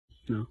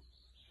No.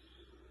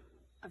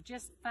 I've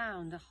just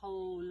found a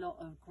whole lot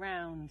of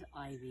ground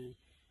ivy,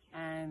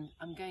 and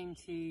I'm going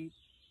to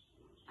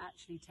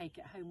actually take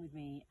it home with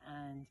me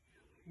and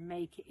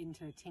make it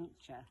into a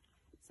tincture.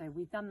 So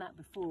we've done that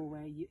before,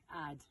 where you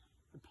add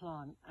the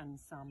plant and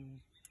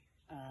some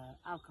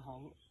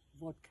alcohol.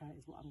 Vodka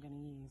is what I'm going to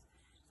use.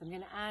 So I'm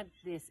going to add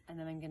this, and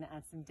then I'm going to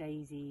add some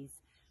daisies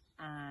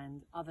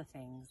and other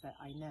things that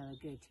I know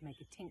are good to make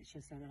a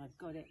tincture, so that I've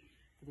got it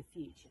for the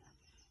future.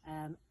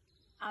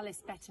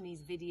 Alice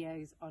Bettamy's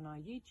videos on our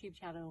YouTube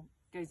channel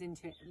goes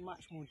into it in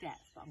much more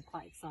depth, but I'm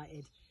quite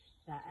excited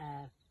that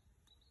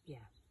yeah,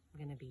 I'm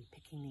going to be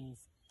picking these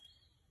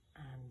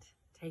and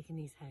taking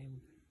these home,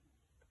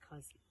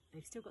 because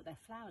they've still got their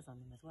flowers on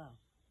them as well.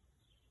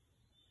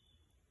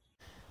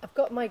 I've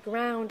got my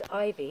ground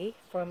ivy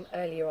from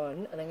earlier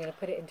on, and I'm going to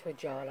put it into a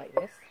jar like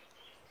this.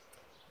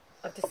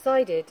 I've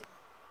decided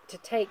to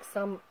take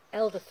some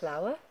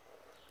elderflower,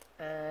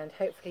 and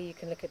hopefully you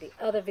can look at the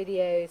other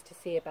videos to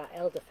see about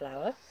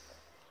elderflower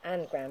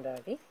and ground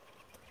ivy.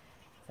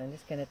 So I'm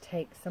just going to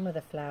take some of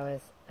the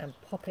flowers and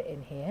pop it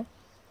in here.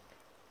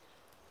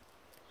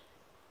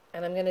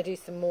 And I'm going to do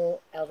some more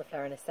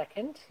elderflower in a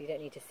second. You don't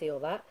need to see all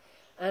that.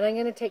 And I'm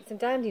going to take some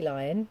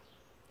dandelion,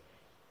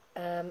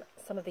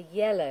 some of the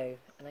yellow,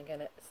 and I'm going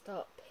to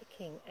start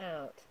picking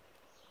out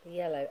the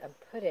yellow and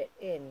put it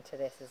into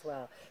this as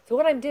well. So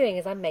what I'm doing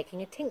is I'm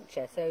making a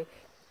tincture. So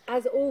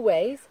as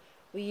always,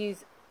 we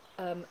use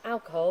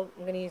alcohol.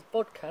 I'm going to use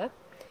vodka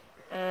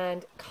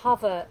and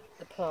cover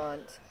the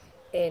plant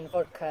in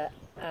vodka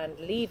and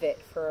leave it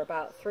for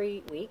about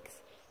 3 weeks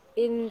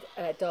in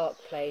a dark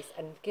place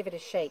and give it a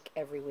shake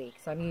every week.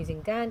 So I'm using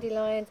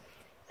dandelions,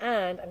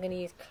 and I'm going to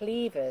use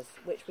cleavers,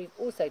 which we've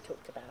also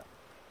talked about.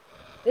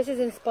 This is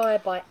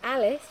inspired by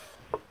Alice,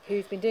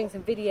 who's been doing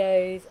some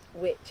videos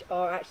which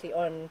are actually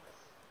on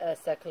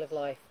Circle of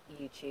Life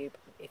YouTube,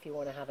 if you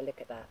want to have a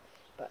look at that.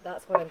 But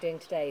that's what I'm doing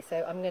today.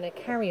 So I'm going to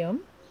carry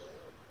on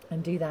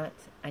and do that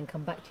and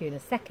come back to you in a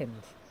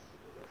second.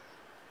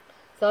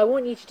 So I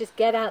want you to just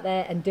get out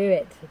there and do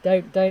it.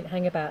 Don't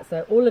hang about.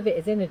 So all of it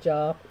is in a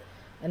jar,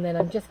 and then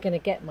I'm just going to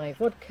get my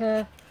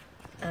vodka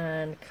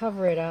and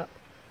cover it up.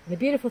 And the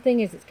beautiful thing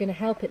is it's going to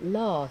help it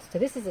last. So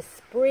this is a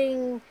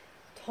spring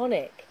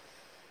tonic.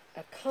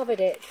 I've covered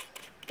it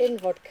in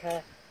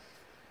vodka,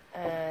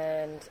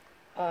 and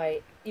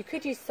you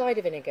could use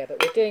cider vinegar,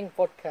 but we're doing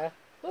vodka.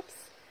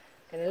 Whoops.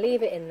 I'm going to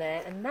leave it in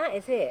there, and that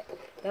is it.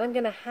 Then I'm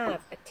going to have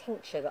a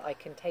tincture that I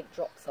can take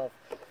drops of,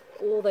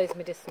 all those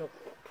medicinal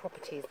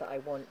properties that I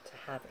want to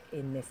have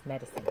in this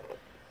medicine.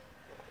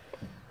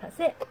 That's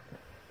it.